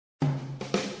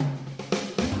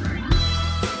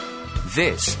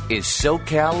This is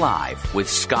SoCal Live with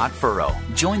Scott Furrow.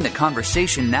 Join the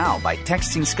conversation now by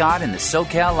texting Scott in the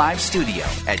SoCal Live studio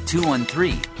at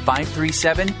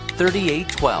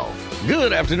 213-537-3812.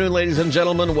 Good afternoon, ladies and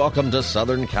gentlemen. Welcome to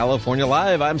Southern California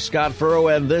Live. I'm Scott Furrow,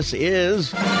 and this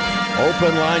is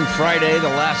Open Line Friday, the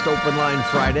last Open Line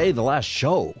Friday, the last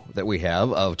show that we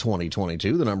have of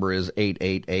 2022. The number is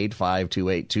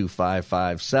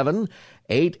 888-528-2557.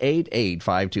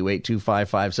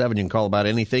 888-528-2557. You can call about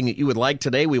anything that you would like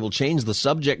today. We will change the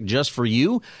subject just for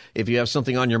you. If you have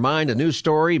something on your mind, a news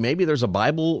story, maybe there's a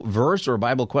Bible verse or a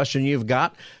Bible question you've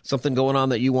got, something going on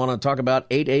that you want to talk about,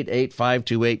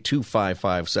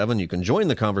 888-528-2557. You can join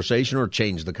the conversation or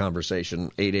change the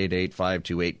conversation,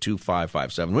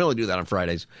 888-528-2557. We only do that on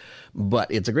Fridays,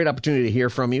 but it's a great opportunity to hear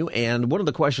from you. And one of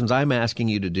the questions I'm asking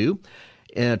you to do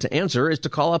to answer is to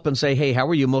call up and say, hey, how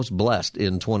were you most blessed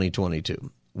in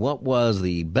 2022? What was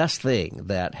the best thing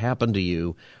that happened to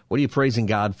you? What are you praising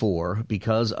God for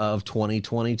because of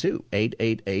 2022?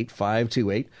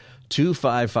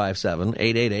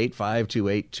 888-528-2557,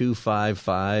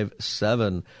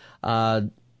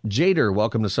 888-528-2557. Jader,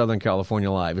 welcome to Southern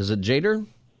California Live. Is it Jader?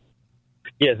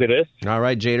 Yes, it is. All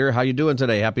right, Jader, how you doing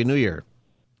today? Happy New Year.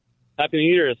 Happy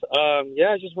New Year's. I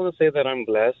just want to say that I'm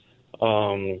blessed.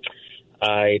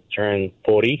 I turned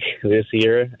 40 this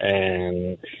year,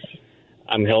 and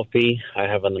I'm healthy. I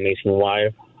have an amazing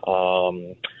wife.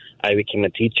 I became a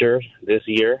teacher this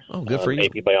year. Oh, good for you.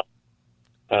 AP Biology.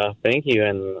 Thank you.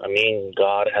 And, I mean,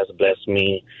 God has blessed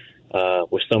me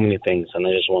with so many things, and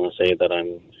I just want to say that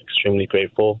I'm extremely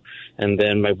grateful. And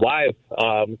then my wife,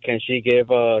 can she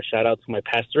give a shout-out to my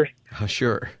pastor?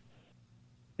 Sure.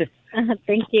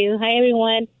 Thank you. Hi,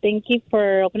 everyone. Thank you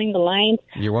for opening the lines.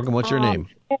 You're welcome. What's your name?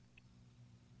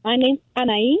 My name's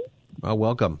Anaí. Oh,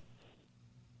 welcome.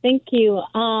 Thank you.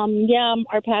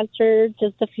 Our pastor,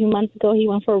 just a few months ago, he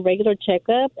went for a regular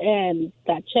checkup, and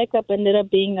that checkup ended up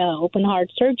being an open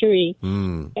heart surgery.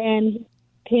 And he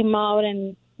came out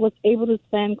and was able to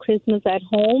spend Christmas at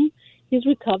home. He's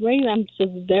recovering. I'm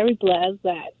just very blessed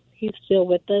that he's still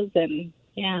with us, and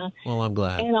yeah. Well, I'm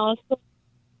glad. And also,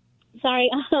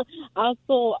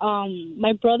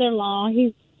 my brother-in-law,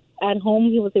 he's at home.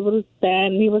 He was able to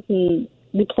spend, he was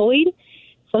deployed,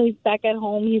 so he's back at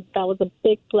home. That was a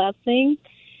big blessing.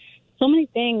 So many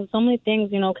things,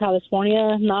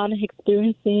 California not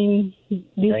experiencing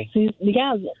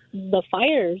the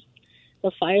fires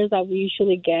that we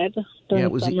usually get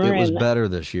during summer. It was better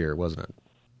this year, wasn't it?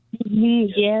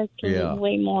 Yes, yeah.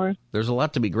 Way more. There's a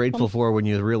lot to be grateful for when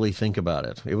you really think about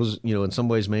it. It was, in some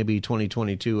ways maybe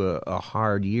 2022 a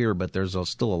hard year, but there's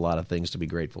still a lot of things to be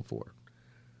grateful for.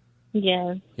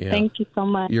 Yeah. Yeah. Thank you so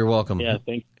much. You're welcome. Yeah,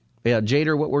 thank you. Yeah,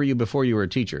 Jader, what were you before you were a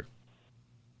teacher?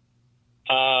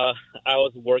 I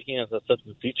was working as a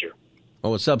substitute teacher.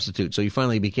 Oh, a substitute. So you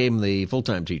finally became the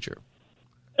full-time teacher.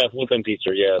 A full-time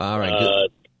teacher, yes. All right,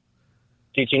 good.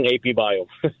 Teaching AP Bio.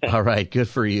 All right, good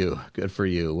for you. Good for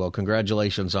you. Well,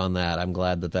 congratulations on that. I'm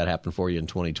glad that happened for you in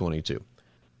 2022.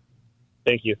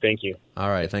 Thank you. All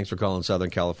right, thanks for calling Southern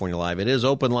California Live. It is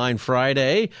Open Line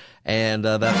Friday, and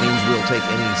that means we'll take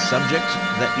any subject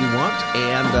that you want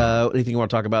and anything you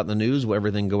want to talk about in the news,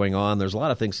 everything going on. There's a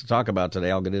lot of things to talk about today.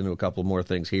 I'll get into a couple more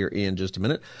things here in just a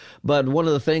minute. But one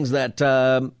of the things that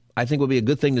I think would be a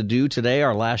good thing to do today,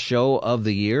 our last show of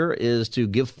the year, is to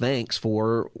give thanks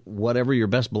for whatever your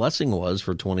best blessing was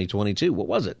for 2022. What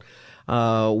was it?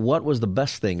 What was the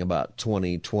best thing about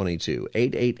 2022?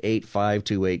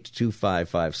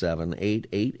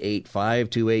 888-528-2557.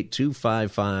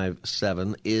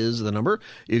 888-528-2557 is the number.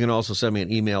 You can also send me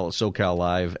an email at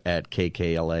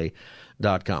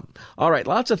socallive@kkla.com. All right,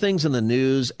 lots of things in the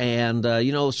news, and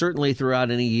certainly throughout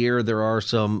any year there are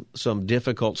some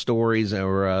difficult stories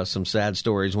or some sad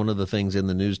stories. One of the things in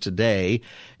the news today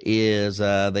is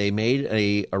they made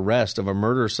an arrest of a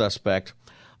murder suspect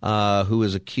who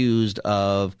is accused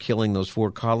of killing those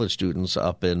 4 college students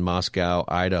up in Moscow,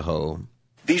 Idaho.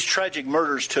 These tragic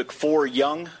murders took 4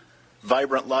 young,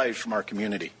 vibrant lives from our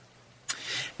community.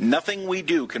 Nothing we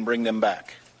do can bring them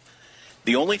back.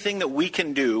 The only thing that we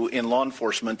can do in law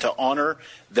enforcement to honor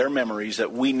their memories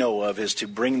that we know of is to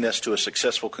bring this to a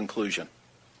successful conclusion.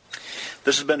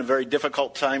 This has been a very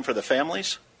difficult time for the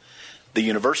families, the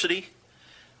university,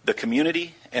 the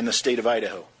community, and the state of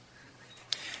Idaho.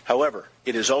 However,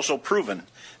 it is also proven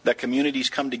that communities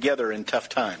come together in tough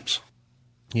times.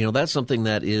 That's something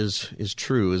that is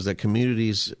true, is that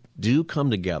communities do come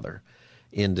together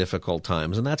in difficult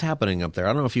times, and that's happening up there.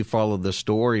 I don't know if you followed this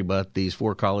story, but these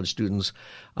 4 college students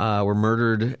were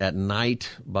murdered at night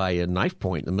by a knife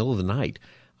point in the middle of the night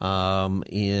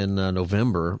in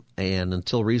November, and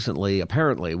until recently,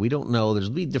 apparently, we don't know. There'll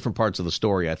be different parts of the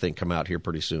story, I think, come out here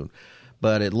pretty soon.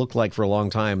 But it looked like for a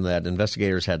long time that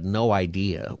investigators had no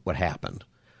idea what happened.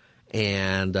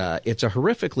 And it's a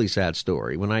horrifically sad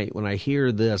story. When I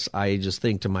hear this, I just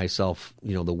think to myself,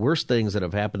 the worst things that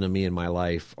have happened to me in my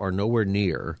life are nowhere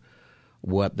near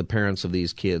what the parents of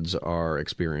these kids are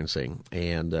experiencing.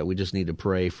 And we just need to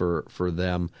pray for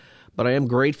them. But I am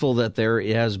grateful that there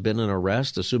has been an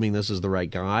arrest, assuming this is the right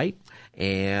guy.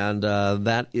 And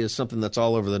that is something that's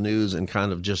all over the news and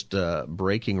kind of just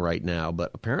breaking right now.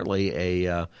 But apparently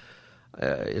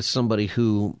is somebody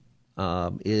who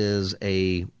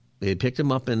they picked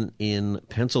him up in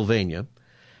Pennsylvania,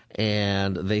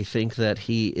 and they think that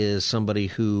he is somebody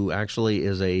who actually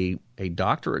is a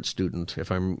doctorate student,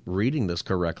 if I'm reading this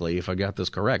correctly, if I got this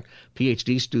correct,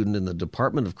 PhD student in the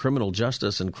Department of Criminal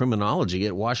Justice and Criminology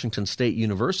at Washington State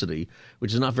University,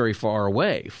 which is not very far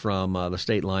away from the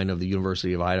state line of the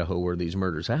University of Idaho where these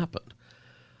murders happened.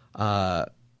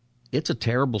 It's a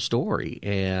terrible story,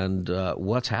 and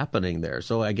what's happening there.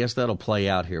 So I guess that'll play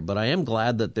out here. But I am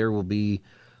glad that there will be,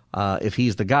 if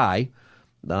he's the guy,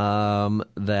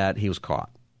 that he was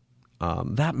caught.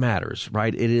 That matters,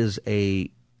 right? It is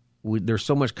there's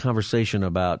so much conversation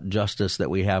about justice that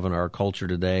we have in our culture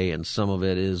today, and some of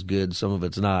it is good, some of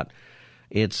it's not.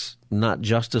 It's not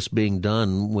justice being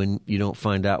done when you don't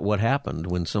find out what happened,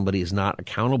 when somebody is not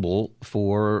accountable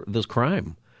for this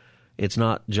crime. It's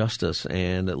not justice,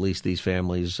 and at least these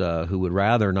families who would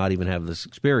rather not even have this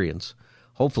experience,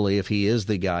 hopefully, if he is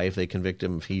the guy, if they convict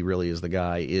him, if he really is the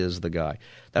guy, is the guy.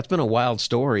 That's been a wild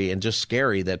story and just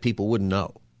scary that people wouldn't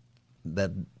know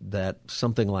that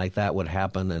something like that would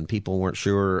happen, and people weren't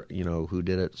sure, who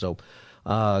did it. So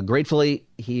gratefully,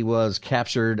 he was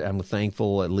captured. I'm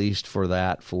thankful at least for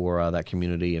that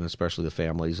community, and especially the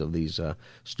families of these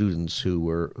students who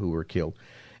were killed.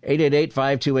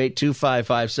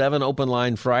 888-528-2557, Open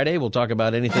Line Friday. We'll talk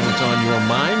about anything that's on your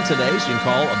mind today, so you can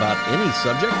call about any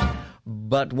subject.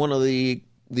 But one of the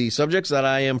subjects that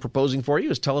I am proposing for you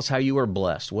is tell us how you are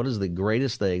blessed. What is the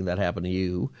greatest thing that happened to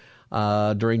you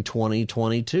during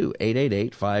 2022?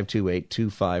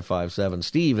 888-528-2557.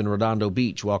 Steve in Redondo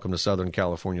Beach, welcome to Southern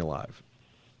California Live.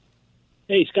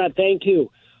 Hey, Scott, thank you.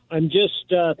 I'm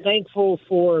just thankful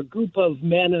for a group of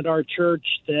men at our church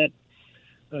that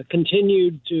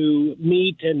continued to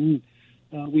meet, and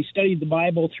we studied the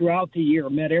Bible throughout the year,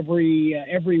 met every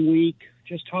week,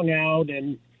 just hung out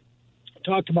and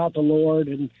talked about the Lord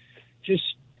and just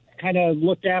kind of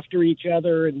looked after each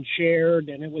other and shared,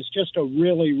 and it was just a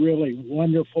really, really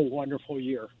wonderful, wonderful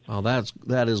year. Oh,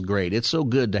 that is great. It's so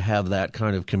good to have that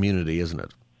kind of community, isn't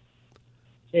it?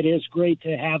 It is great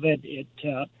to have it. It's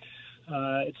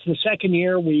the second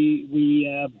year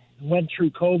we went through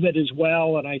COVID as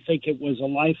well, and I think it was a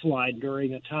lifeline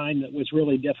during a time that was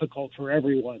really difficult for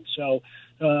everyone. So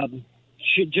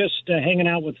just hanging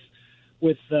out with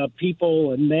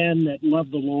people and men that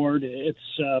love the Lord, it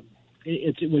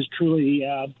was truly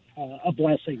a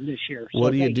blessing this year. So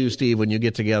what do you do, Steve, when you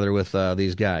get together with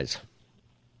these guys?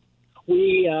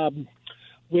 We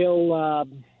will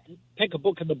pick a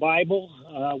book of the Bible.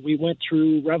 We went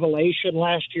through Revelation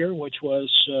last year, which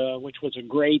was a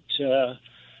great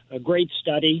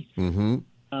study. Mm-hmm.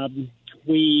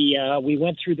 We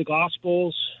went through the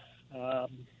Gospels.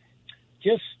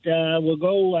 We'll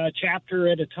go chapter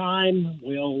at a time.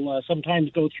 We'll sometimes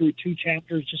go through 2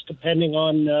 chapters, just depending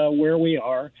on where we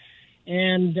are,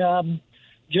 and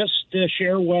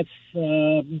share with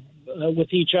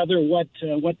each other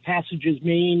what passages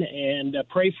mean, and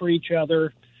pray for each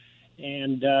other,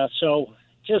 and so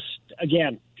just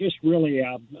really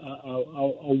a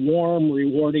warm,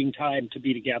 rewarding time to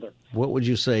be together. What would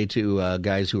you say to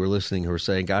guys who are listening who are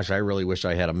saying, gosh, I really wish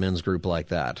I had a men's group like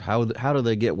that? How do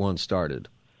they get one started?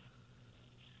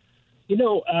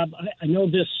 I know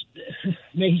this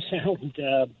may sound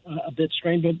a bit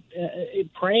strange, but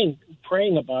praying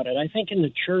about it. I think in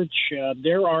the church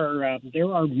there are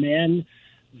men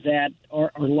that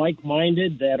are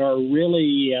like-minded, that are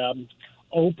really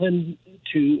open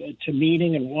to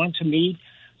meeting and want to meet.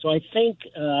 So I think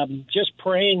just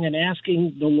praying and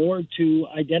asking the Lord to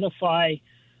identify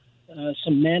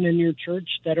some men in your church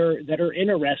that are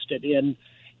interested in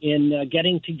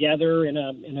getting together in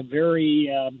a very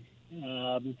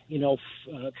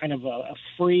kind of a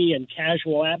free and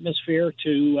casual atmosphere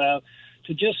to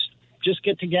just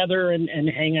get together and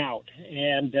hang out.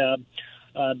 And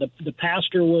the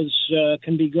pastor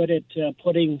can be good at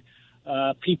putting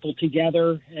people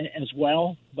together as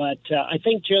well. But I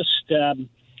think just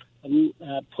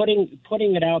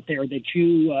putting it out there that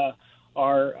you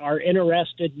are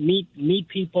interested, meet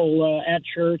people at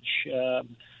church,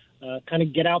 kind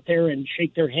of get out there and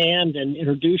shake their hand and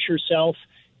introduce yourself,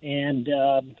 and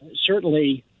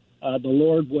certainly the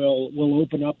Lord will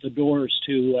open up the doors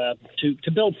to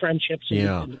build friendships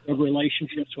and build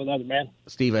relationships with other men.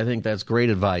 Steve, I think that's great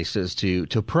advice, is to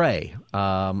pray.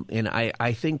 And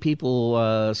I think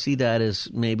people see that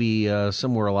as maybe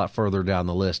somewhere a lot further down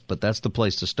the list, but that's the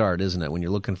place to start, isn't it? When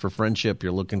you're looking for friendship,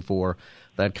 you're looking for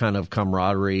that kind of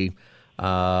camaraderie,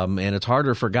 and it's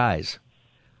harder for guys.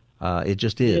 It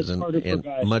just is, and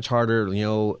much harder,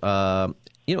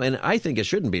 and I think it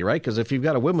shouldn't be, right? Because if you've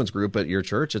got a women's group at your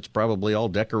church, it's probably all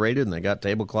decorated and they got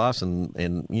tablecloths,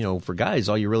 and for guys,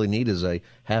 all you really need is a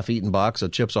half-eaten box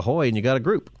of Chips Ahoy, and you got a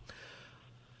group.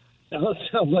 That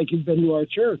sounds like you've been to our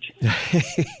church.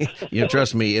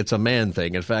 Trust me, it's a man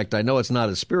thing. In fact, I know it's not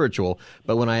as spiritual,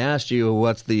 but when I asked you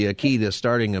what's the key to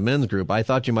starting a men's group, I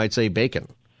thought you might say bacon.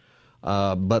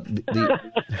 But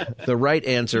the right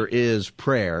answer is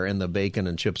prayer, and the bacon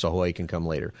and Chips Ahoy can come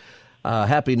later.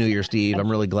 Happy New Year, Steve.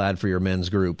 I'm really glad for your men's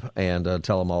group, and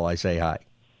tell them all I say hi.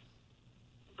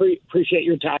 Appreciate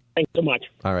your time. Thanks so much.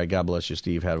 All right. God bless you,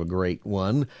 Steve. Have a great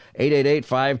one.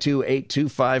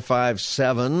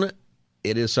 888-528-2557.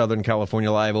 It is Southern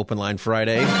California Live Open Line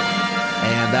Friday, and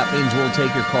that means we'll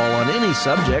take your call on any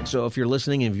subject. So if you're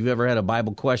listening, if you've ever had a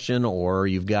Bible question, or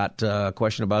you've got a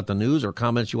question about the news or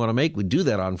comments you want to make, we do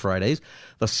that on Fridays.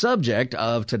 The subject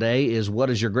of today is, what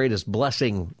is your greatest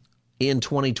blessing in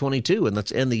 2022? And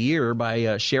let's end the year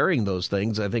by sharing those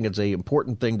things. I think it's an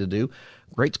important thing to do.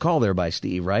 Great call there by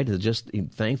Steve, right? Just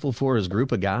thankful for his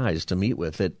group of guys to meet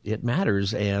with. It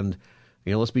matters. And,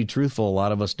 let's be truthful. A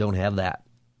lot of us don't have that.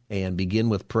 And begin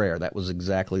with prayer. That was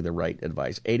exactly the right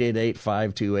advice.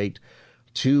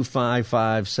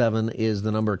 888-528-2557 is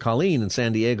the number. Colleen in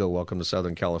San Diego, welcome to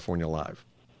Southern California Live.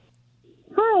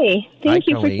 Hi. Thank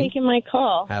you Colleen, for taking my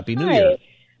call. Happy New Year.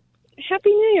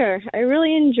 Happy New Year. I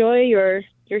really enjoy your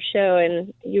show,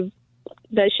 and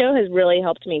the show has really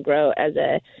helped me grow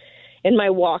in my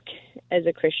walk as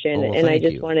a Christian. And I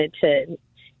just wanted to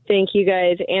thank you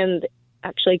guys, and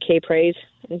actually K-Praise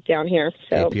down here.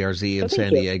 So KPRZ in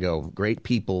San Diego. Great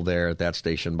people there at that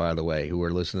station, by the way, who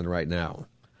are listening right now.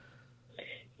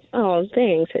 Oh,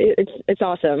 thanks. It's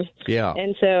awesome. Yeah.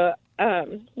 And so, I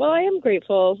am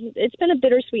grateful. It's been a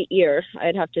bittersweet year,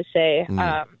 I'd have to say.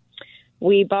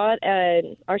 We bought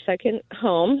our second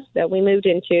home that we moved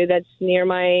into that's near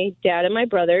my dad and my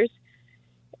brothers,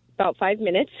 about 5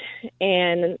 minutes.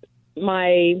 And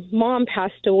my mom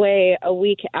passed away a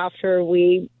week after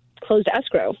we closed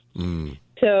escrow.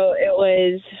 So it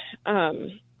was,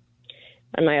 am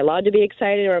I allowed to be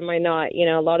excited or am I not?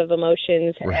 A lot of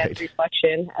emotions and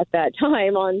reflection at that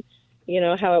time on,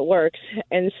 how it works.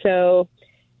 And so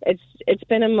it's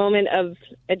been a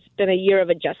year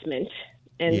of adjustment.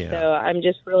 And so I'm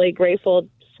just really grateful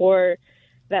for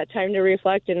that time to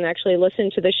reflect and actually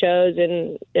listen to the shows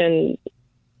and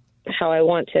how I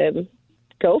want to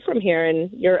go from here,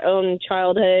 and your own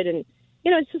childhood. And,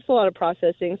 it's just a lot of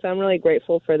processing. So I'm really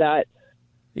grateful for that.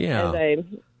 Yeah. As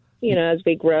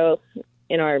we grow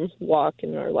in our walk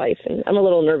in our life. And I'm a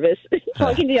little nervous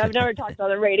talking to you. I've never talked on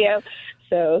the radio.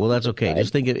 So. Well, that's okay.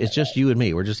 Just think it's just you and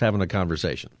me. We're just having a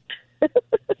conversation.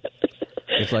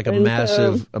 It's like a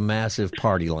massive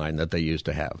party line that they used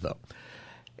to have, though.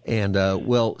 And,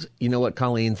 you know what,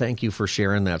 Colleen, thank you for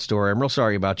sharing that story. I'm real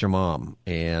sorry about your mom.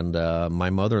 And my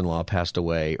mother-in-law passed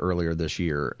away earlier this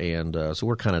year. And so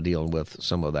we're kind of dealing with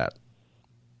some of that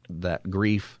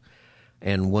grief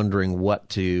and wondering how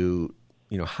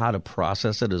to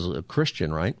process it as a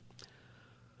Christian, right?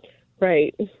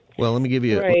 Right. Well, let me give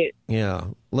you a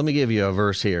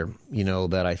verse here,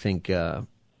 that I think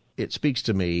it speaks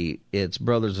to me. It's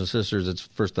brothers and sisters. It's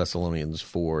 1 Thessalonians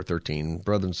 4:13.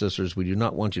 Brothers and sisters, we do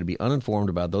not want you to be uninformed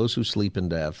about those who sleep in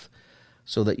death,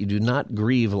 so that you do not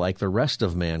grieve like the rest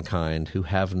of mankind who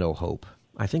have no hope.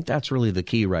 I think that's really the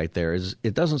key right there. Is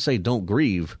it doesn't say don't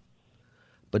grieve,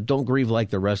 but don't grieve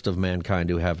like the rest of mankind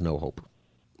who have no hope.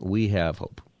 We have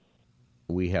hope.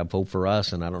 We have hope for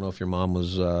us. And I don't know if your mom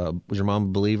was your mom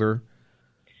a believer?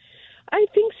 I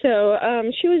think so.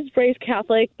 She was raised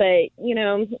Catholic, but,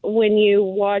 when you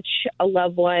watch a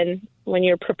loved one, when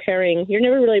you're preparing, you're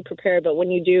never really prepared, but when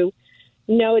you do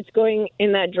know it's going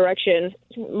in that direction,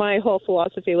 my whole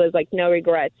philosophy was like no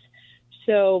regrets.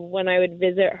 So when I would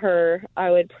visit her, I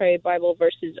would pray Bible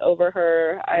verses over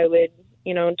her. I would,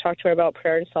 talk to her about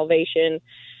prayer and salvation.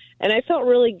 And I felt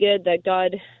really good that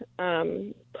God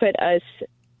put us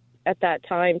at that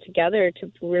time together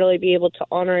to really be able to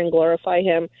honor and glorify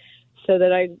him, so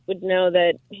that I would know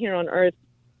that here on earth,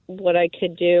 what I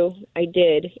could do, I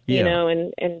did,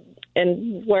 and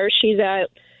and where she's at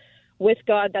with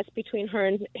God, that's between her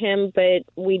and him. But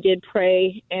we did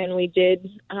pray, and we did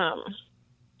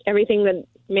everything that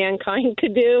mankind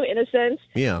could do, in a sense.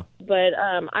 Yeah. But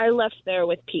I left there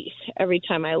with peace every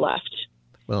time I left.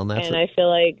 Well, and I feel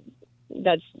like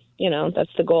that's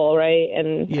the goal, right?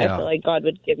 And yeah. I feel like God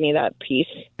would give me that peace.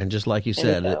 And just like you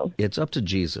said, it's up to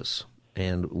Jesus.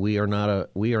 And we are not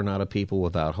a people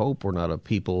without hope. We're not a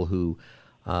people who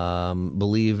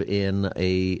believe in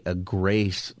a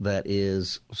grace that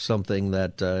is something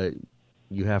that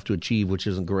you have to achieve, which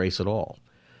isn't grace at all.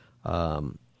 I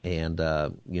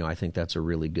think that's a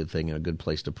really good thing and a good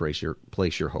place to place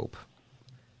your hope.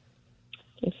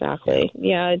 Exactly.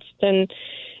 Yeah,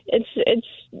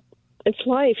 it's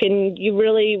life, and you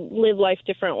really live life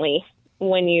differently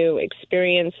when you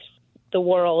experience the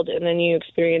world, and then you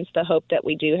experience the hope that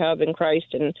we do have in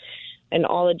Christ, and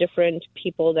all the different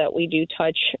people that we do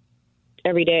touch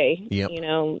every day. Yep.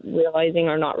 Realizing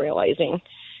or not realizing.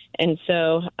 And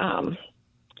so I'm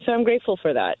grateful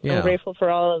for that. Yeah. I'm grateful for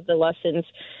all of the lessons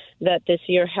that this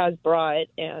year has brought,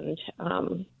 and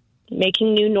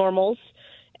making new normals,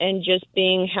 and just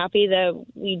being happy that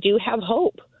we do have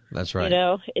hope. That's right.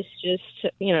 It's just,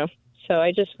 so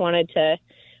I just wanted to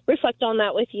reflect on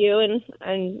that with you, and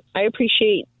I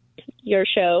appreciate your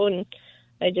show, and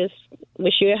I just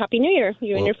wish you a Happy New Year,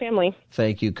 and your family.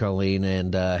 Thank you, Colleen.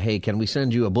 And hey, can we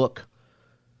send you a book?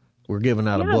 We're giving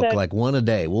out a book, like one a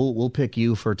day. We'll pick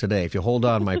you for today. If you hold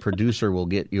on, my producer will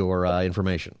get your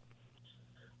information.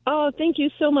 Oh, thank you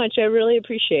so much. I really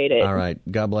appreciate it. All right.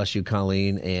 God bless you,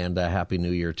 Colleen, and Happy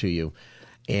New Year to you.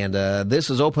 And this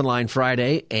is Open Line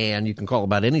Friday, and you can call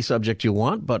about any subject you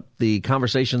want, but the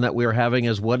conversation that we're having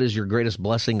is, what is your greatest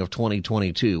blessing of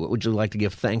 2022? What would you like to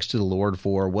give thanks to the Lord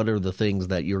for? What are the things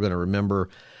that you're going to remember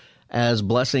as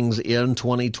blessings in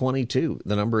 2022?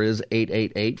 The number is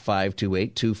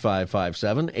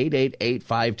 888-528-2557,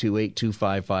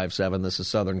 888-528-2557. This is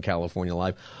Southern California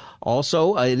Live.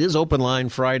 Also, it is Open Line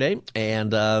Friday,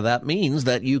 and that means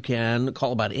that you can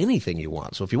call about anything you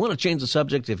want. So if you want to change the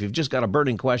subject, if you've just got a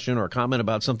burning question or a comment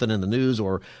about something in the news,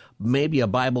 or maybe a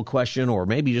Bible question, or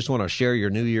maybe you just want to share your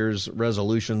New Year's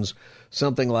resolutions,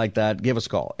 something like that, give us a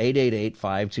call,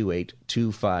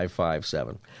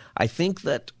 888-528-2557. I think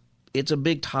that it's a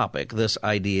big topic, this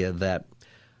idea that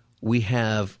we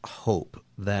have hope,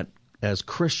 that as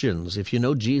Christians, if you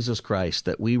know Jesus Christ,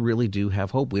 that we really do have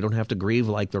hope. We don't have to grieve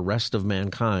like the rest of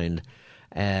mankind,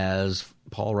 as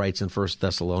Paul writes in 1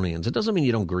 Thessalonians. It doesn't mean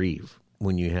you don't grieve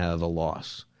when you have a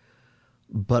loss,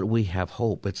 but we have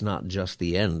hope. It's not just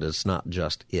the end. It's not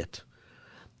just it.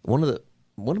 One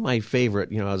of my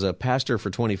favorite, as a pastor for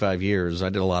 25 years, I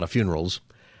did a lot of funerals,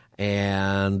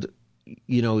 and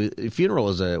a funeral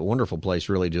is a wonderful place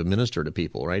really to minister to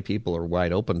people, right? People are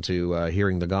wide open to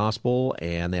hearing the gospel,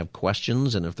 and they have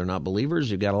questions. And if they're not believers,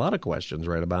 you've got a lot of questions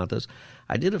right about this.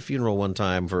 I did a funeral one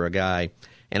time for a guy,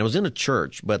 and it was in a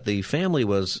church, but the family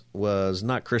was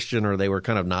not Christian, or they were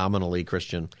kind of nominally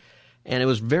Christian. And it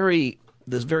was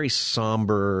this very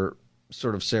somber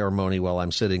sort of ceremony while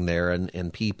I'm sitting there,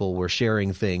 and people were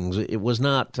sharing things. It was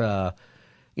not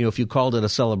if you called it a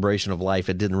celebration of life,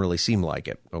 it didn't really seem like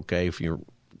it, okay, if you're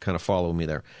kind of following me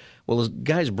there. Well, this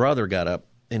guy's brother got up,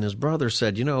 and his brother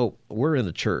said, we're in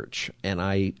the church, and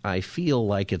I feel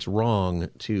like it's wrong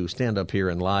to stand up here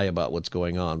and lie about what's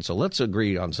going on, so let's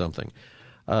agree on something.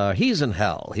 He's in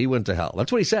hell. He went to hell.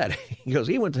 That's what he said. He goes,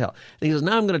 he went to hell. And he goes,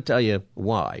 now I'm going to tell you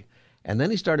why. And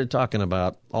then he started talking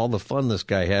about all the fun this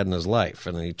guy had in his life.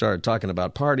 And then he started talking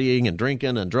about partying and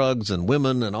drinking and drugs and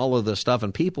women and all of this stuff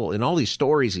and people and all these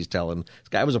stories he's telling. This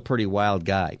guy was a pretty wild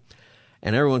guy.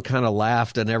 And everyone kind of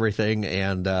laughed and everything.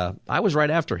 And I was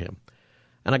right after him.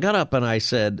 And I got up and I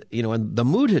said, and the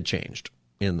mood had changed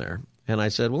in there. And I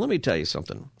said, well, let me tell you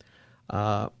something.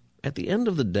 At the end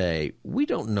of the day, we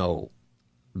don't know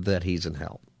that he's in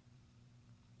hell,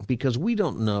 because we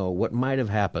don't know what might have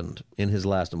happened in his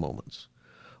last moments.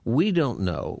 We don't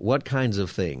know what kinds of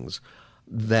things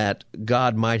that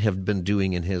God might have been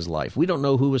doing in his life. We don't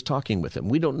know who was talking with him.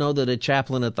 We don't know that a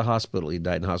chaplain at the hospital, he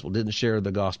died in the hospital, didn't share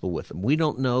the gospel with him. We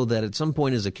don't know that at some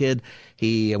point as a kid,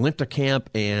 he went to camp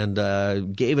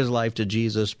and gave his life to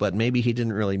Jesus, but maybe he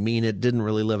didn't really mean it, didn't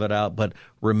really live it out, but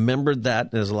remembered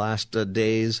that in his last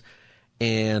days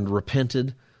and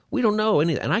repented. We don't know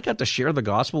anything. And I got to share the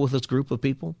gospel with this group of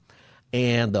people,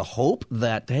 and the hope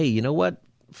that, hey, you know what?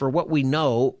 For what we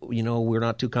know, we're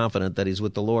not too confident that he's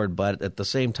with the Lord, but at the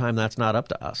same time, that's not up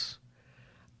to us.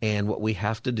 And what we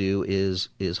have to do is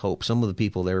hope. Some of the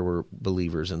people there were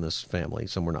believers in this family,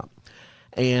 some were not.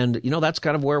 And, that's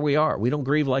kind of where we are. We don't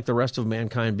grieve like the rest of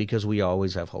mankind because we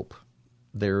always have hope.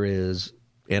 There is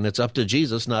and it's up to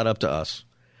Jesus, not up to us.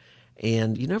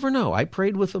 And you never know. I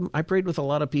prayed with them. I prayed with a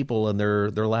lot of people, and their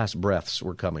last breaths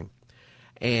were coming.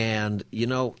 And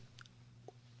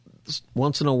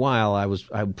once in a while, I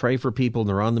would pray for people, and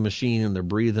they're on the machine, and they're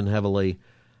breathing heavily,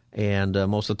 and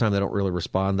most of the time they don't really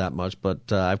respond that much.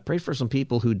 But I've prayed for some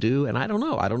people who do, and I don't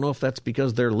know. I don't know if that's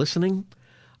because they're listening,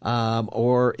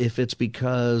 or if it's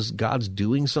because God's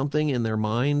doing something in their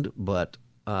mind. But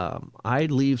I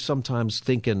leave sometimes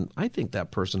thinking, I think that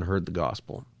person heard the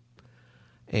gospel.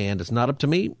 And it's not up to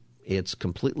me. It's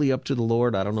completely up to the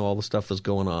Lord. I don't know all the stuff that's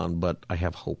going on, but I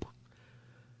have hope.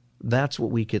 That's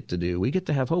what we get to do. We get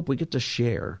to have hope. We get to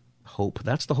share hope.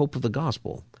 That's the hope of the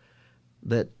gospel,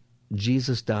 that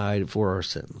Jesus died for our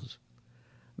sins,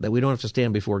 that we don't have to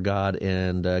stand before God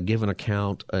and give an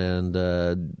account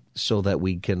and so that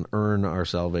we can earn our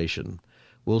salvation.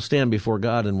 We'll stand before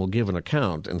God and we'll give an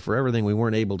account, and for everything we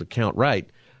weren't able to count right,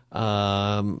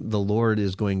 the Lord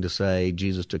is going to say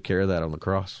Jesus took care of that on the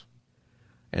cross,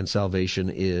 and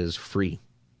salvation is free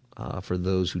for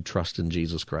those who trust in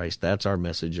Jesus Christ. That's our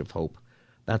message of hope.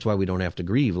 That's why we don't have to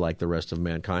grieve like the rest of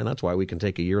mankind. That's why we can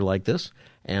take a year like this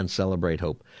and celebrate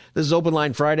hope. This is Open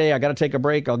Line Friday. I got to take a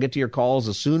break. I'll get to your calls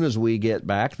as soon as we get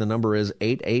back. The number is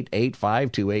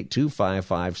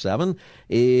 888-528-2557.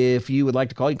 If you would like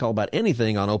to call, you can call about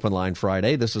anything on Open Line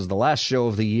Friday. This is the last show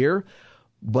of the year.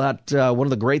 But one of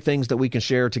the great things that we can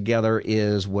share together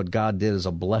is what God did as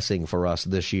a blessing for us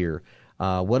this year.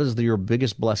 What is your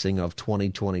biggest blessing of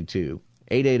 2022?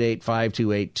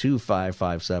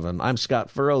 888-528-2557. I'm Scott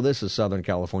Furrow. This is Southern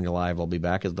California Live. I'll be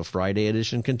back as the Friday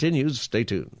edition continues. Stay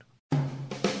tuned.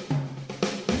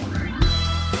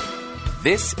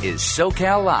 This is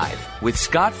SoCal Live with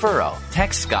Scott Furrow.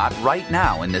 Text Scott right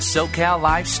now in the SoCal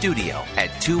Live studio at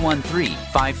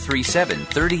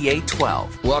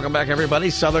 213-537-3812. Welcome back, everybody.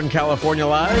 Southern California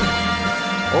Live.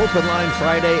 Open Line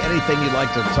Friday. Anything you'd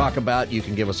like to talk about, you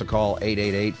can give us a call,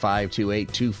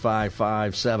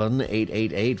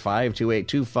 888-528-2557,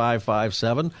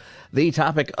 888-528-2557. The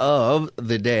topic of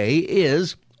the day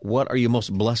is, what are you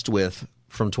most blessed with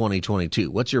from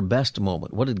 2022? What's your best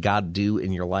moment? What did God do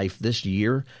in your life this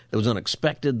year that was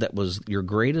unexpected, that was your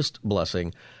greatest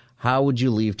blessing? How would you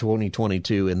leave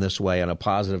 2022 in this way on a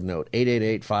positive note?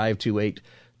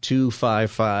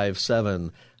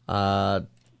 888-528-2557.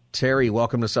 Terry,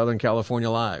 welcome to Southern California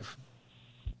Live.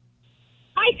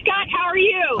 Hi, Scott. How are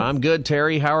you? I'm good,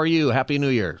 Terry. How are you? Happy New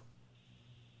Year.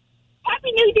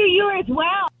 Happy New Year as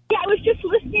well. Yeah, I was just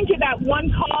listening to that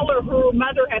one caller whose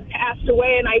mother had passed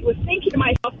away, and I was thinking to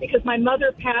myself, because my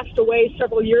mother passed away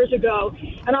several years ago,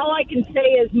 and all I can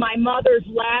say is my mother's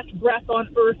last breath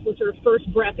on earth was her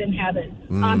first breath in heaven.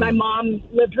 My mom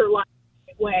lived her life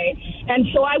way. And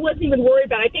so I wasn't even worried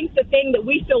about it. I think the thing that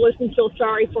we still listen, feel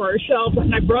sorry for ourselves, like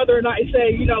my brother and I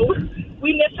say,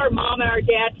 we miss our mom and our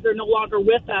dad. They're no longer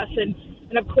with us. And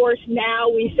of course, now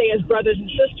we say as brothers and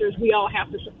sisters, we all have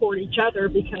to support each other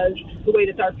because the way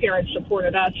that our parents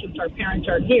supported us since our parents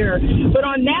aren't here. But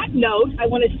on that note, I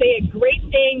want to say a great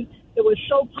thing that was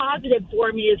so positive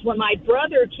for me is when my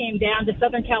brother came down to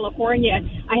Southern California.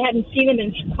 I hadn't seen him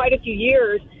in quite a few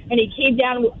years, and he came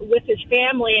down with his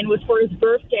family and was for his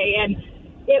birthday, and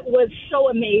it was so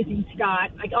amazing,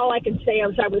 Scott. Like, all I can say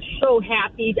is I was so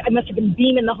happy. I must have been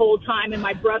beaming the whole time, and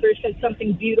my brother said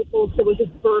something beautiful. So it was his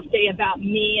birthday, about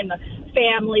me and the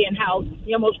family, and how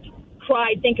he almost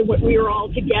cried thinking we were all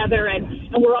together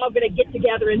and we're all going to get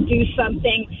together and do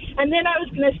something. And then I was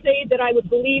going to say that I would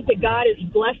believe that God is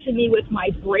blessing me with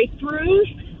my breakthroughs.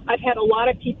 I've had a lot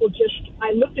of people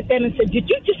I looked at them and said, did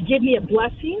you just give me a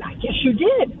blessing? I guess you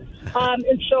did.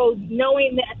 And so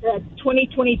knowing that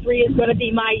 2023 is going to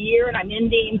be my year and I'm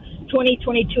ending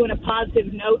 2022 on a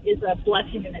positive note is a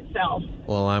blessing in itself.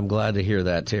 Well, I'm glad to hear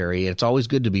that, Terry. It's always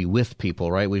good to be with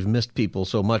people, right? We've missed people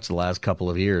so much the last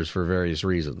couple of years for various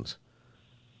reasons.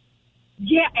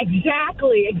 Yeah,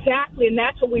 exactly. And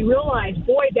that's what we realized,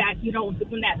 boy, that,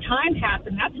 when that time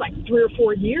happened, that's like 3 or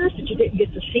 4 years that you didn't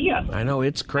get to see us. I know,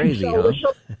 it's crazy, huh?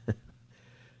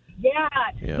 Yeah,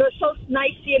 they're so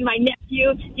nice seeing my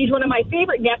nephew. He's one of my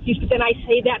favorite nephews, but then I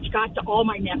say that, Scott, to all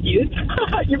my nephews.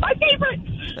 You're my favorite.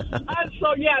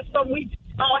 So we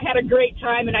all had a great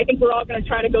time, and I think we're all going to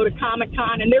try to go to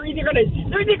Comic-Con, and they're either going to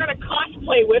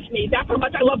cosplay with me. That's how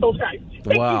much I love those guys.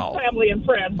 Wow. Family and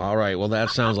friends. All right, well, that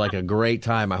sounds like a great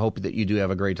time. I hope that you do have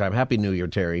a great time. Happy New Year,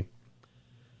 Terry.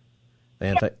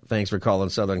 And thanks for calling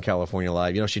Southern California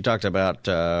Live. She talked about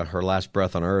her last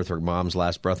breath on earth, her mom's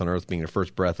last breath on earth being her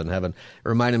first breath in heaven. It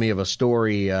reminded me of a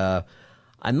story.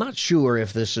 I'm not sure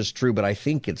if this is true, but I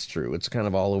think it's true. It's kind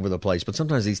of all over the place. But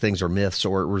sometimes these things are myths,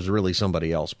 or it was really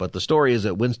somebody else. But the story is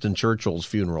at Winston Churchill's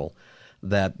funeral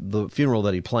that the funeral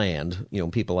that he planned,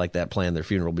 people like that planned their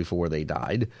funeral before they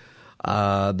died,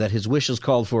 that his wishes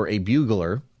called for a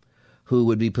bugler who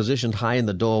would be positioned high in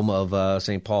the dome of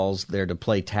St. Paul's there to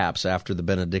play taps after the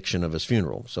benediction of his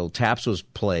funeral. So taps was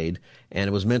played, and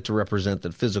it was meant to represent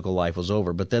that physical life was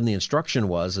over. But then the instruction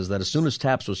is that as soon as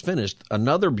taps was finished,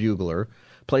 another bugler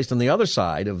placed on the other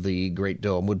side of the great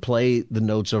dome would play the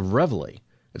notes of Reveille.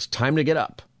 It's time to get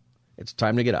up. It's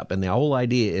time to get up. And the whole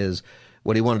idea is,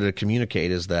 what he wanted to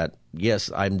communicate is that,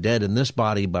 yes, I'm dead in this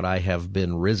body, but I have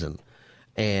been risen.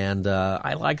 And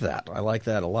I like that. I like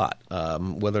that a lot.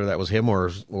 Whether that was him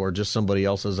or just somebody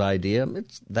else's idea,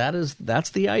 that's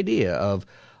the idea of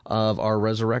our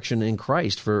resurrection in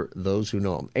Christ for those who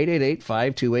know him.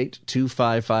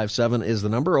 888-528-2557 is the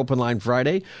number. Open line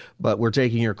Friday, but we're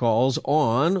taking your calls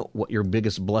on what your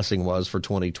biggest blessing was for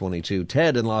 2022.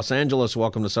 Ted in Los Angeles,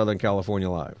 welcome to Southern California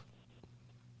Live.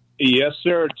 Yes,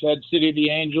 sir. Ted, City of the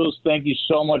Angels. Thank you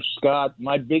so much, Scott.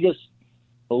 My biggest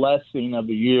blessing of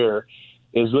the year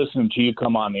is listening to you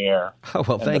come on the air. Oh,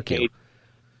 well, thank you.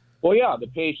 Well, yeah, the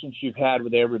patience you've had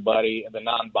with everybody and the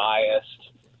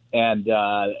non-biased and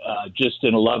just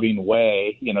in a loving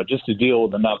way, just to deal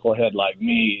with a knucklehead like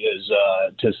me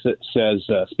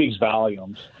speaks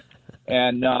volumes.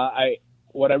 And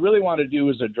what I really want to do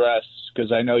is address,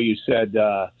 because I know you said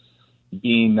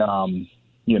being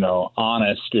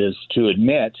honest is to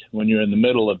admit when you're in the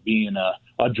middle of being a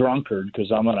drunkard,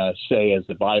 because I'm going to say, as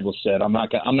the Bible said, I'm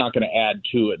not going to add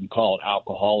to it and call it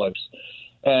alcoholics.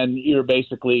 And you're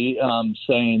basically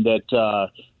saying that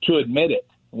to admit it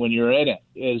when you're in it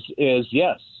is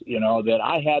yes, that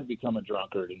I had become a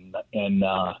drunkard and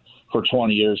for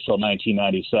 20 years till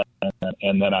 1997,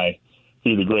 and then I,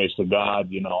 through the grace of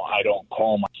God, I don't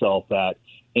call myself that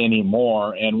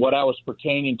anymore. And what I was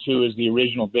pertaining to is the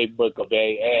original Big Book of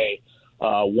AA.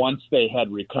 Once they had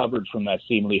recovered from that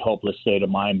seemingly hopeless state of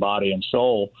mind, body, and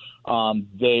soul,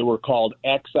 they were called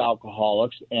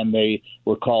ex-alcoholics, and they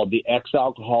were called the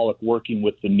ex-alcoholic working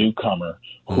with the newcomer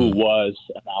who was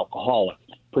an alcoholic,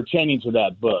 pertaining to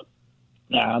that book.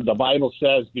 The Bible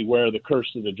says, beware the curse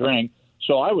of the drink.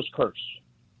 So I was cursed,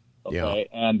 okay,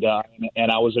 yeah.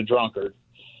 And I was a drunkard.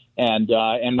 And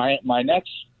my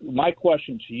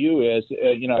question to you is,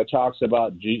 it talks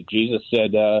about Jesus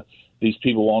said these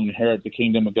people won't inherit the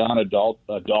kingdom of God,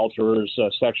 adulterers,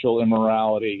 sexual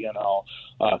immorality,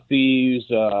 thieves,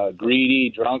 greedy,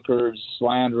 drunkards,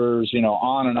 slanderers,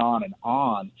 on and on and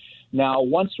on. Now,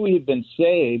 once we have been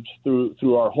saved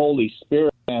through our Holy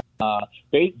Spirit, and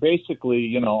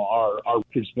basically, our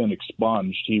record's been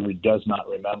expunged. He does not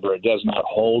remember. It does not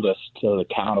hold us to the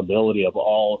accountability of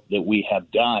all that we have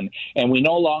done. And we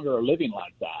no longer are living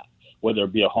like that, whether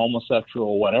it be a homosexual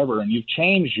or whatever, and you've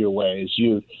changed your ways.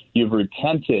 You've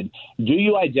repented. Do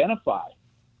you identify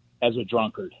as a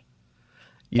drunkard?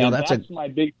 That's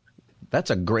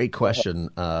a great question,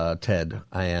 Ted,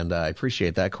 and I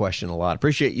appreciate that question a lot.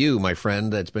 Appreciate you, my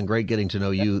friend. It's been great getting to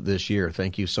know you this year.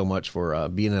 Thank you so much for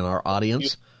being in our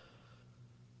audience.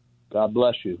 God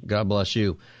bless you. God bless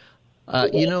you.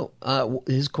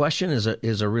 His question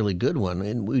is a really good one,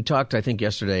 and we talked, I think,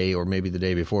 yesterday or maybe the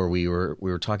day before. We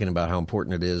were talking about how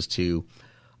important it is to.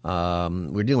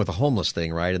 We're dealing with the homeless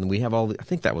thing, right? And we have I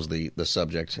think that was the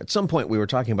subject. At some point, we were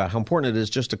talking about how important it is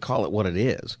just to call it what it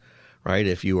is. Right,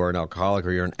 if you are an alcoholic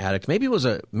or you're an addict, maybe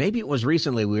it was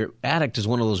recently. Addict is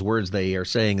one of those words they are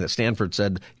saying that Stanford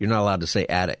said you're not allowed to say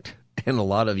addict, and a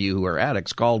lot of you who are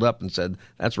addicts called up and said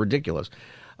that's ridiculous.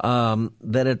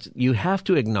 You have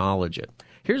to acknowledge it.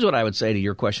 Here's what I would say to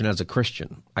your question as a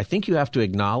Christian. I think you have to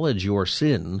acknowledge your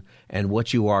sin and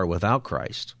what you are without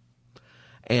Christ,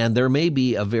 and there may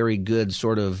be a very good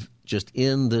sort of just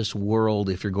in this world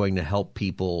if you're going to help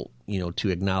people, to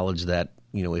acknowledge that.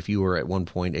 If you were at one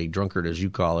point a drunkard, as you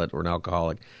call it, or an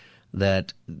alcoholic,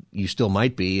 that you still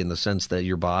might be in the sense that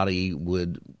your body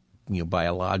would,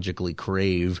 biologically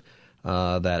crave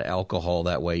that alcohol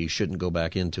that way. You shouldn't go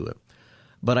back into it.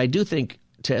 But I do think,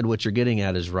 Ted, what you're getting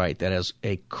at is right, that as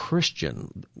a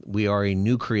Christian, we are a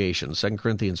new creation, 2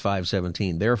 Corinthians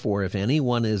 5:17. Therefore, if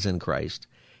anyone is in Christ,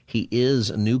 he is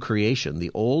a new creation.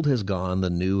 The old has gone, the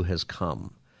new has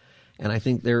come. And I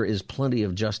think there is plenty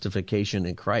of justification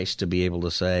in Christ to be able to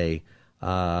say,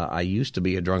 I used to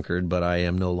be a drunkard, but I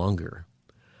am no longer.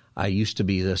 I used to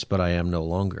be this, but I am no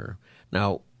longer.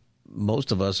 Now,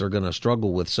 most of us are going to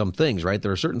struggle with some things, right?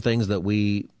 There are certain things that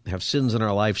we have sins in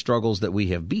our life, struggles that we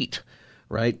have beat,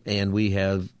 right? And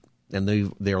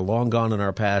they're long gone in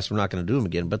our past. We're not going to do them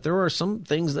again. But there are some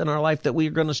things in our life that we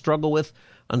are going to struggle with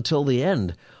until the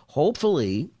end.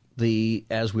 Hopefully,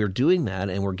 as we're doing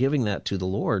that and we're giving that to the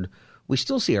Lord, we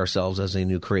still see ourselves as a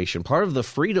new creation. Part of the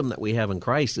freedom that we have in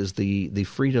Christ is the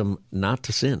freedom not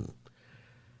to sin.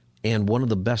 And one of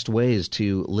the best ways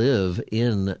to live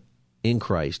in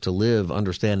Christ, to live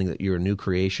understanding that you're a new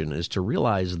creation, is to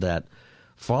realize that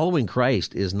following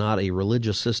Christ is not a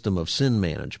religious system of sin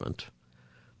management.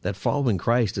 That following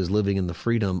Christ is living in the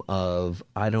freedom of,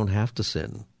 I don't have to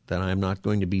sin, that I'm not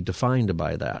going to be defined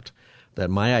by that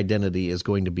my identity is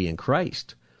going to be in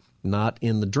Christ, not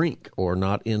in the drink or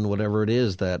not in whatever it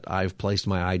is that I've placed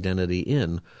my identity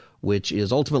in, which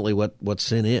is ultimately what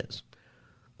sin is.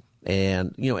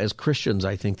 And, as Christians,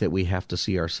 I think that we have to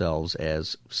see ourselves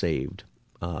as saved.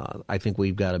 I think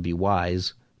we've got to be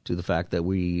wise to the fact that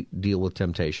we deal with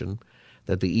temptation,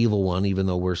 that the evil one, even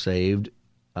though we're saved,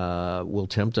 will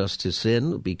tempt us to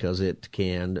sin because it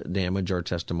can damage our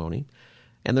testimony.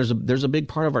 And there's a big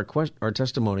part of our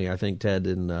testimony, I think, Ted,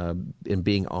 in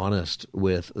being honest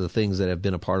with the things that have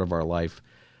been a part of our life,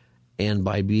 and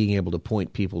by being able to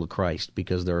point people to Christ,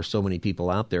 because there are so many people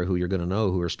out there who you're going to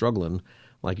know who are struggling,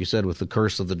 like you said, with the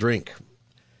curse of the drink.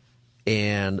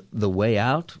 And the way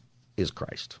out is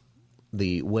Christ.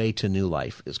 The way to new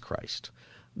life is Christ.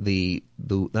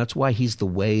 That's why he's the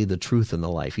way, the truth, and the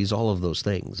life. He's all of those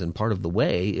things. And part of the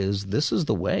way is this is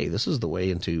the way. This is the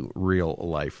way into real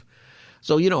life.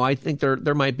 So, I think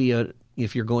there might be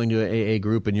if you're going to an AA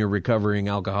group and you're recovering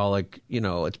alcoholic,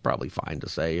 it's probably fine to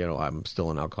say, I'm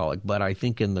still an alcoholic. But I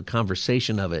think in the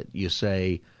conversation of it, you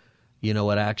say, you know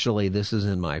what, actually, this is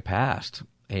in my past.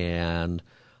 And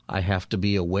I have to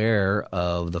be aware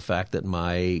of the fact that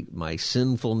my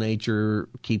sinful nature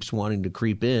keeps wanting to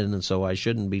creep in, and so I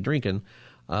shouldn't be drinking.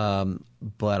 But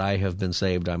I have been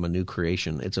saved. I'm a new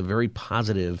creation. It's a very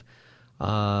positive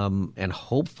and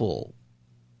hopeful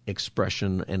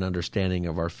expression and understanding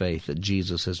of our faith that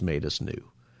Jesus has made us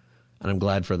new. And I'm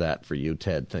glad for that for you,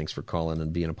 Ted. Thanks for calling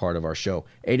and being a part of our show.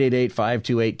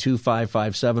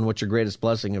 888-528-2557. What's your greatest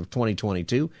blessing of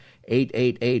 2022?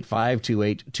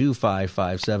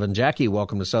 888-528-2557. Jackie,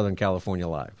 welcome to Southern California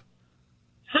Live.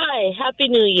 Hi, Happy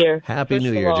New Year. Happy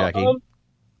New Year, Jackie.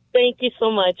 Thank you so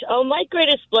much. My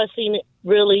greatest blessing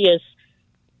really is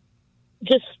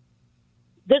just,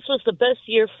 this was the best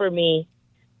year for me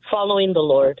following the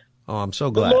Lord. Oh, I'm so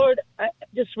glad. The Lord,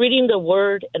 just reading the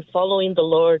Word and following the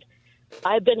Lord.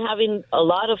 I've been having a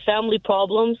lot of family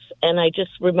problems, and I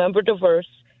just remembered a verse,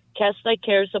 cast thy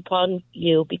cares upon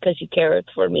you because you careth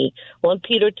for me, 1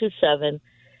 Peter 2:7.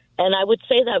 And I would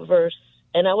say that verse,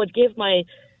 and I would give my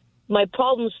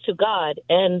problems to God.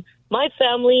 And my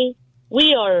family,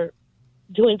 we are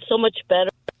doing so much better.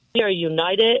 We are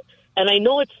united, and I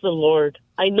know it's the Lord.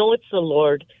 I know it's the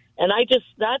Lord. And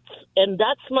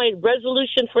that's my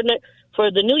resolution for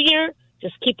the new year.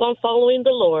 Just keep on following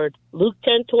the Lord. Luke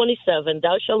 10:27.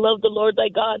 Thou shalt love the Lord thy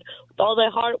God with all thy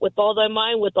heart, with all thy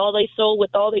mind, with all thy soul,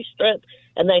 with all thy strength,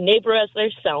 and thy neighbor as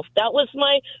thyself. That was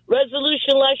my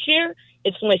resolution last year.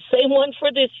 It's my same one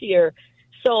for this year.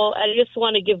 So I just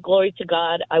want to give glory to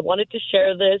God. I wanted to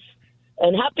share this.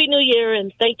 And Happy New Year,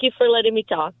 and thank you for letting me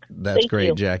talk. That's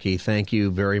great, Jackie. Thank you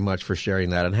very much for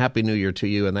sharing that. And Happy New Year to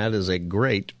you, and that is a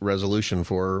great resolution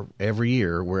for every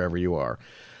year, wherever you are.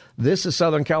 This is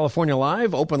Southern California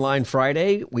Live, Open Line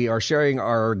Friday. We are sharing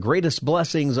our greatest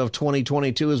blessings of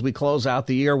 2022 as we close out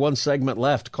the year. One segment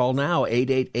left. Call now,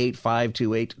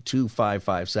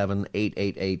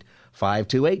 888-528-2557,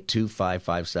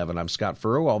 888-528-2557. I'm Scott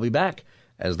Furrow. I'll be back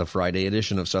as the Friday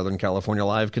edition of Southern California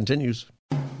Live continues.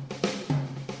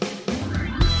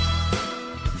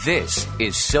 This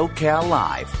is SoCal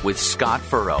Live with Scott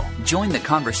Furrow. Join the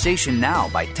conversation now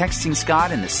by texting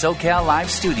Scott in the SoCal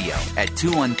Live studio at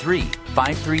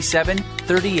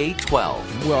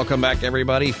 213-537-3812. Welcome back,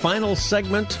 everybody. Final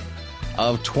segment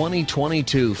of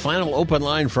 2022. Final Open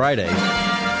Line Friday.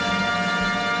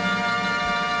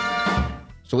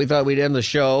 So we thought we'd end the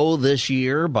show this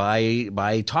year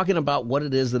by talking about what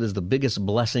it is that is the biggest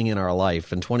blessing in our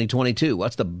life in 2022.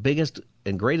 What's the biggest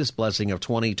and greatest blessing of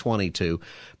 2022?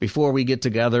 Before we get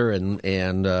together and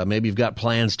maybe you've got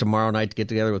plans tomorrow night to get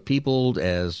together with people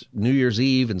as New Year's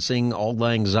Eve and sing Auld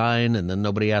Lang Syne, and then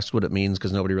nobody asks what it means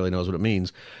because nobody really knows what it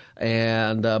means.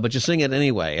 And but you sing it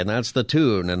anyway, and that's the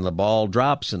tune, and the ball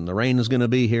drops, and the rain is going to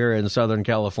be here in Southern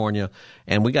California.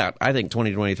 And I think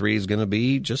 2023 is going to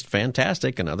be just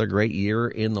fantastic, another great year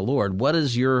in the Lord. What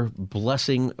is your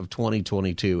blessing of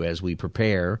 2022 as we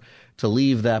prepare to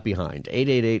leave that behind?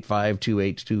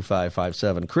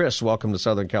 888-528-2557. Chris, welcome to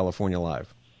Southern California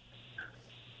Live.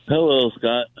 Hello,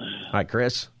 Scott. Hi,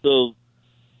 Chris. So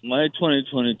my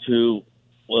 2022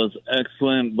 was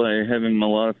excellent by having a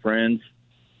lot of friends.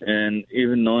 And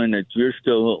even knowing that you're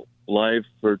still alive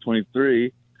for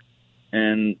 23,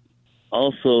 and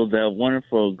also that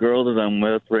wonderful girl that I'm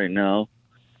with right now,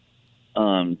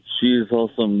 she's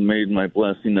also made my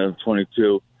blessing of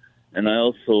 22. And I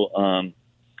also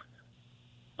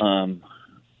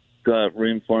got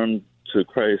reinformed to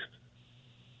Christ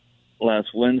last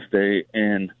Wednesday,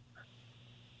 and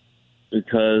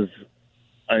because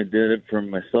I did it for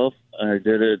myself, I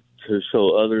did it to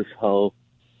show others how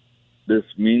this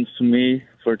means to me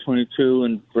for 22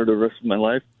 and for the rest of my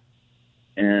life.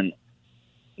 And,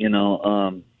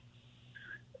 and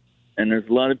there's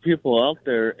a lot of people out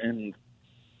there in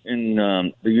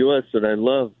the U.S. that I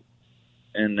love,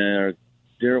 and they're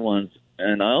dear ones.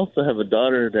 And I also have a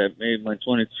daughter that made my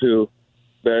 22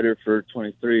 better for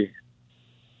 23,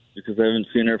 because I haven't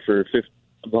seen her for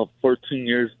about 14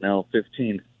 years now,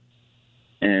 15.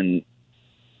 And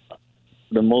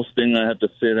the most thing I have to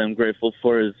say that I'm grateful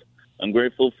for is I'm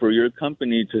grateful for your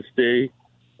company to stay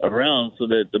around so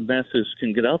that the message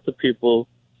can get out to people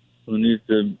who need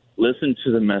to listen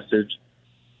to the message.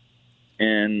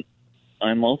 And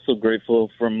I'm also grateful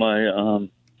for my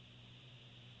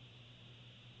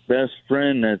best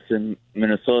friend that's in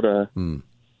Minnesota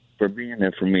for being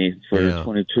there for me for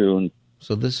 22. And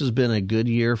so this has been a good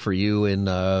year for you in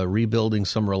rebuilding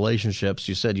some relationships.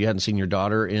 You said you hadn't seen your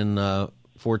daughter in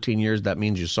 14 years. That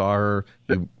means you saw her,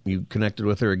 you connected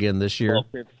with her again this year?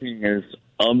 15 years.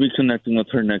 I'll be connecting with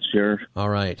her next year. All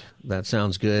right. That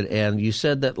sounds good. And you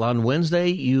said that on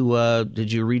Wednesday,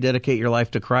 did you rededicate your life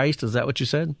to Christ? Is that what you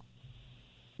said?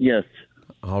 Yes.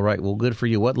 All right. Well, good for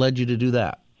you. What led you to do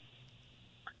that?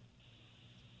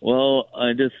 Well,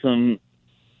 I did some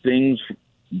things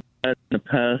in the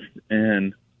past,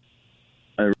 and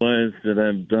I realized that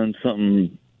I've done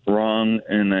something wrong,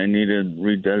 and I need to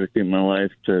rededicate my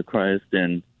life to Christ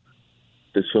and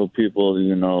to show people,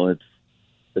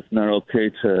 it's not okay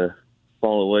to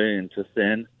fall away into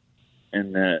sin,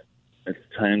 and that it's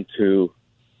time to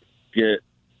get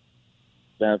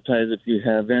baptized if you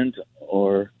haven't,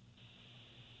 or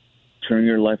turn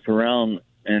your life around.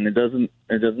 And it doesn't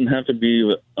have to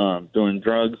be doing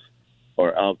drugs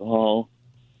or alcohol.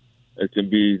 It could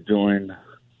be doing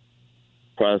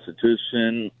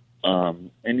prostitution,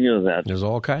 any of that. There's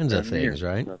all kinds of things,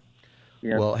 right?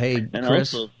 Yeah. Well, hey, and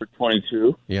Chris. Also for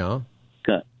 22. Yeah.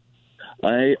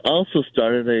 I also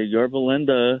started a Yorba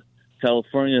Linda,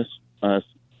 California,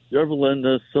 Yorba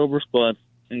Linda Sober Squad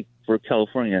for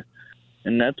California.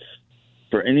 And that's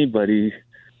for anybody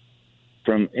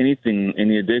from anything,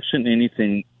 any addiction,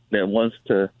 anything that wants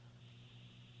to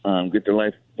get their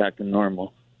life back to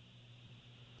normal.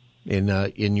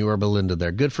 In Yorba Linda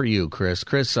there. Good for you, Chris.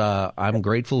 Chris, I'm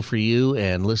grateful for you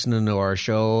and listening to our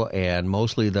show, and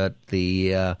mostly that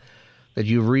that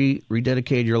you've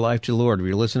rededicated your life to the Lord. Were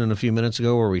you listening a few minutes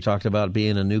ago where we talked about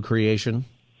being a new creation?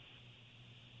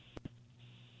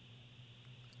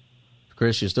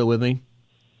 Chris, you still with me?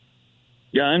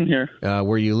 Yeah, I'm here.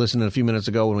 Were you listening a few minutes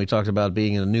ago when we talked about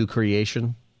being a new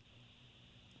creation?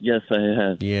 Yes, I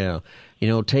have. Yeah.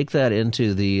 Take that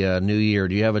into the new year.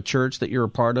 Do you have a church that you're a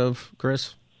part of,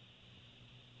 Chris?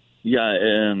 Yeah,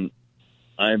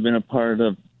 I've been a part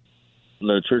of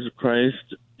the Church of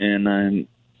Christ, and I'm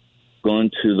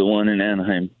going to the one in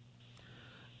Anaheim.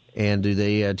 And do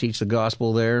they teach the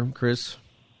gospel there, Chris?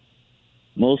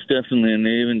 Most definitely, and they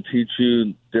even teach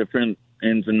you different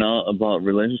ins and outs about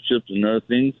relationships and other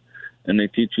things, and they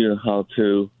teach you how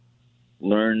to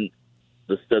learn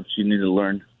the steps you need to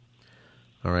learn.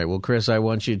 All right. Well, Chris, I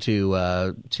want you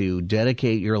to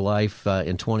dedicate your life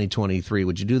in 2023.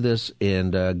 Would you do this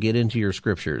and get into your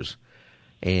scriptures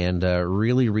and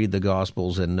really read the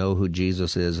Gospels and know who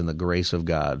Jesus is and the grace of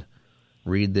God?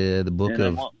 Read the book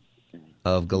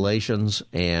of Galatians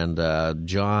and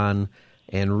John,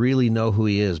 and really know who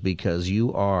he is, because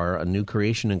you are a new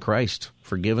creation in Christ,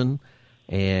 forgiven,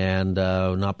 and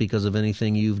not because of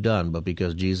anything you've done, but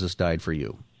because Jesus died for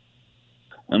you.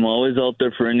 I'm always out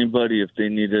there for anybody if they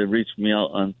need to reach me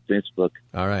out on Facebook.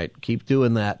 All right. Keep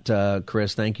doing that,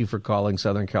 Chris. Thank you for calling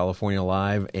Southern California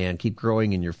Live, and keep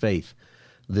growing in your faith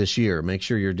this year. Make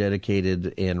sure you're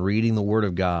dedicated in reading the Word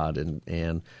of God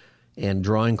and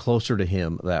drawing closer to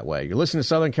Him that way. You're listening to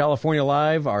Southern California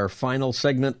Live, our final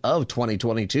segment of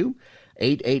 2022.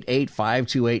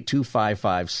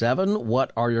 888-528-2557.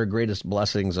 What are your greatest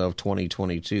blessings of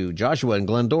 2022? Joshua and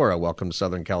Glendora, welcome to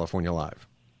Southern California Live.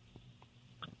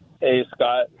 Hey,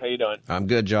 Scott. How you doing? I'm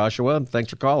good, Joshua. Thanks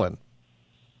for calling.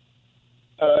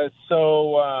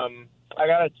 So I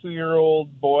got a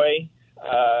 2-year-old boy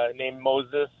named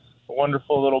Moses, a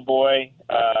wonderful little boy.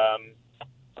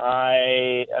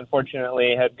 I,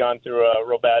 unfortunately, had gone through a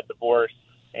real bad divorce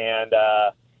and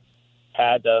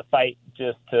had to fight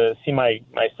just to see my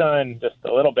son just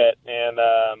a little bit. And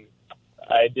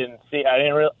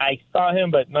I saw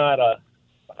him, but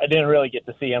I didn't really get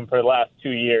to see him for the last 2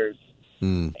 years.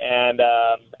 And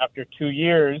after 2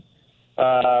 years,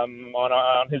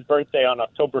 on his birthday on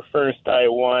October 1st, I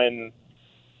won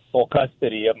full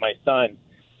custody of my son.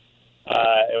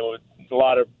 It was a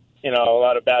lot of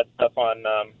bad stuff on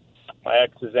my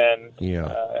ex's end.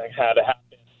 Had to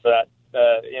happen for that.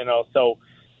 So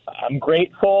I'm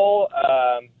grateful.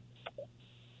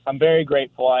 I'm very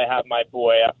grateful I have my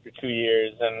boy after 2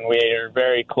 years, and we are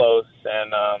very close.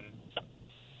 And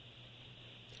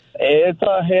it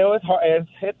was hard.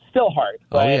 It's still hard.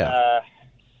 But,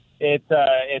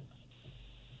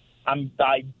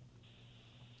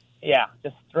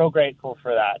 just real grateful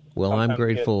for that. Well, Sometimes I'm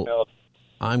grateful.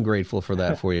 I'm grateful for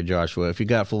that for you, Joshua. If you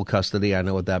got full custody, I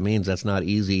know what that means. That's not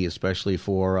easy, especially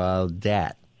for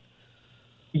dad.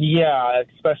 Yeah,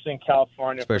 especially in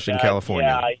California. Especially in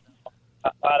California.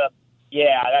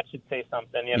 Yeah, that should say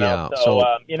something, you know. Yeah, so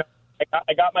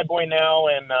I got my boy now,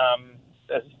 and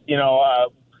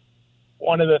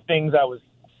one of the things I was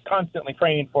constantly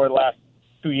praying for the last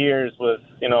 2 years was,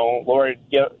 Lord,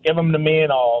 give him to me,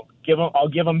 and I'll give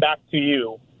him back to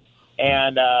you.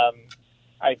 And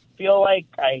I feel like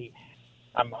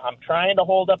I'm trying to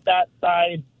hold up that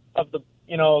side of the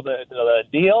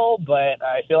deal, but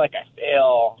I feel like I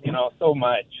fail, so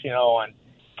much, on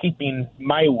keeping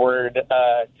my word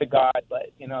to God.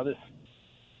 But this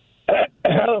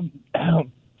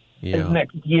this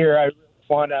next year,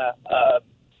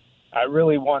 I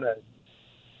really wanna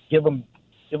give him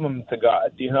to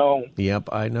God. Yep,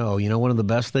 I know. One of the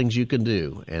best things you can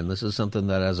do, and this is something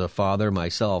that as a father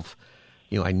myself,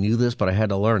 I knew this, but I had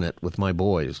to learn it with my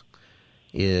boys,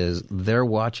 is they're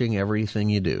watching everything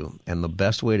you do. And the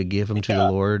best way to give them to the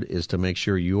Lord is to make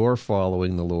sure you're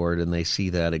following the Lord and they see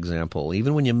that example.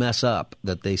 Even when you mess up,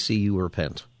 that they see you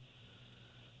repent.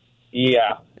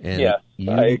 Yeah. And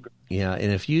I agree. Yeah,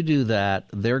 and if you do that,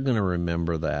 they're going to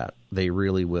remember that. They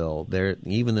really will.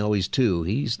 Even though he's 2,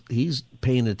 he's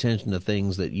paying attention to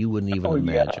things that you wouldn't even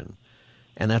imagine.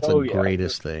 And that's the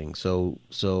greatest thing. So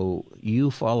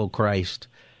you follow Christ,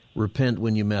 repent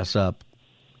when you mess up,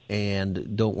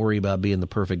 and don't worry about being the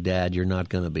perfect dad. You're not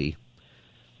going to be.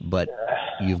 But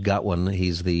you've got one.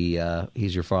 He's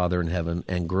your Father in heaven,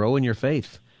 and grow in your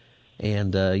faith.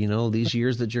 And these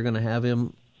years that you're going to have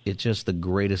him, it's just the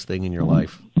greatest thing in your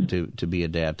life to be a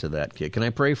dad to that kid. Can I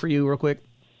pray for you real quick?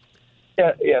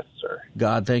 Yes, sir.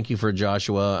 God, thank you for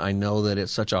Joshua. I know that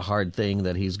it's such a hard thing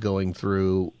that he's going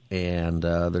through, and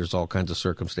there's all kinds of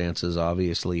circumstances,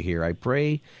 obviously, here. I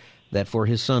pray that for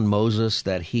his son Moses,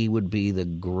 that he would be the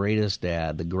greatest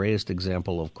dad, the greatest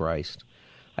example of Christ.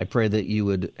 I pray that you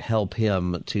would help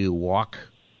him to walk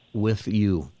with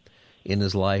you in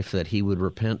his life, that he would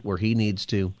repent where he needs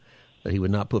to, that he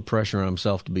would not put pressure on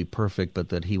himself to be perfect, but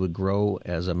that he would grow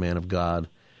as a man of God,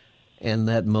 and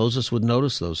that Moses would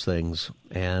notice those things,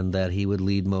 and that he would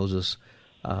lead Moses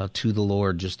to the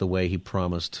Lord just the way he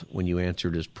promised when you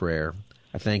answered his prayer.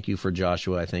 I thank you for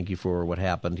Joshua. I thank you for what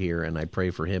happened here, and I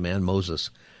pray for him and Moses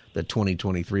that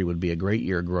 2023 would be a great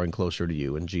year growing closer to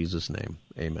you. In Jesus' name,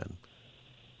 amen.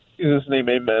 In Jesus' name,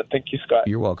 amen. Thank you, Scott.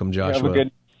 You're welcome, Joshua. Have a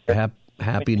good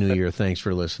Happy New Year. Thanks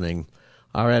for listening.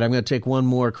 All right, I'm going to take one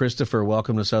more. Christopher,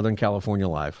 welcome to Southern California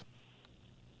Live.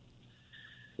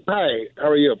 Hi, how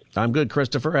are you? I'm good,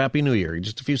 Christopher. Happy New Year.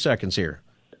 Just a few seconds here.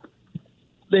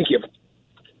 Thank you.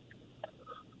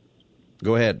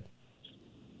 Go ahead.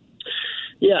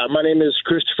 Yeah, my name is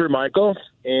Christopher Michael,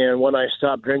 and when I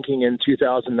stopped drinking in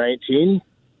 2019,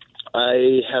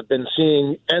 I have been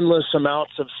seeing endless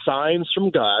amounts of signs from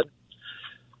God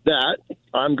that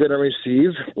I'm going to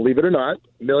receive, believe it or not,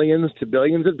 millions to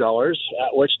billions of dollars,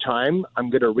 at which time I'm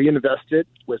going to reinvest it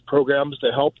with programs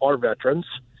to help our veterans.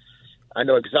 I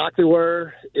know exactly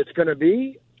where it's going to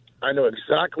be. I know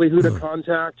exactly who to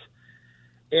contact.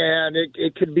 And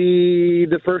it could be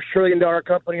the first $1 trillion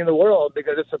company in the world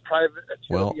because it's a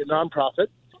nonprofit.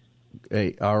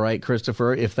 Hey, all right,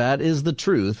 Christopher, if that is the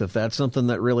truth, if that's something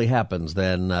that really happens,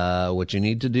 then what you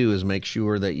need to do is make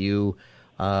sure that you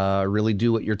really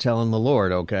do what you're telling the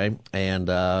Lord, okay? And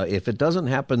if it doesn't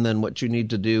happen, then what you need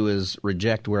to do is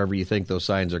reject wherever you think those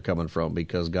signs are coming from,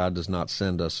 because God does not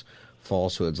send us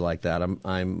falsehoods like that.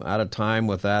 I'm out of time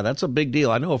with that. That's a big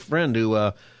deal. I know a friend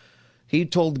who he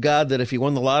told God that if he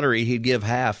won the lottery, he'd give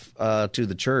half to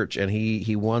the church, and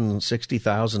he won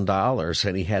 $60,000,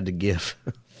 and he had to give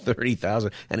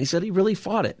 $30,000. And he said he really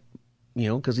fought it,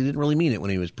 because he didn't really mean it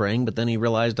when he was praying. But then he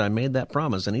realized I made that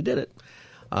promise, and he did it.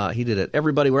 He did it.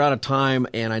 Everybody, we're out of time,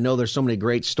 and I know there's so many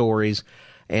great stories.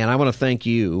 And I want to thank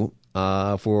you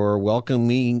for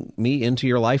welcoming me into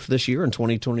your life this year in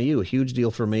 2020. A huge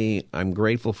deal for me. I'm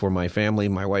grateful for my family,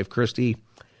 my wife, Christy,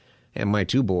 and my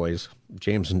 2 boys,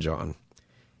 James and John.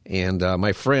 And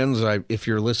my friends, if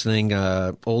you're listening,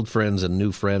 old friends and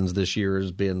new friends, this year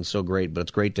has been so great, but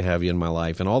it's great to have you in my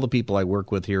life. And all the people I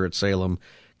work with here at Salem,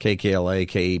 KKLA,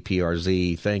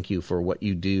 KEPRZ, thank you for what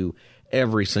you do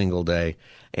every single day.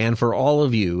 And for all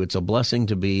of you, it's a blessing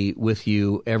to be with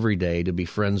you every day, to be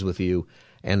friends with you,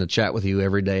 and to chat with you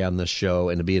every day on this show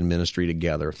and to be in ministry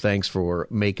together. Thanks for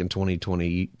making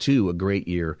 2022 a great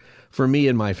year for me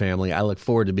and my family. I look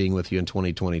forward to being with you in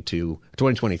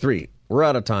 2023. We're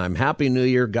out of time. Happy New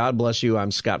Year. God bless you.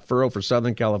 I'm Scott Furrow for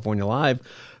Southern California Live.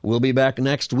 We'll be back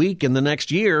next week and the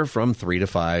next year from 3 to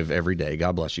 5 every day.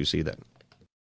 God bless you. See you then.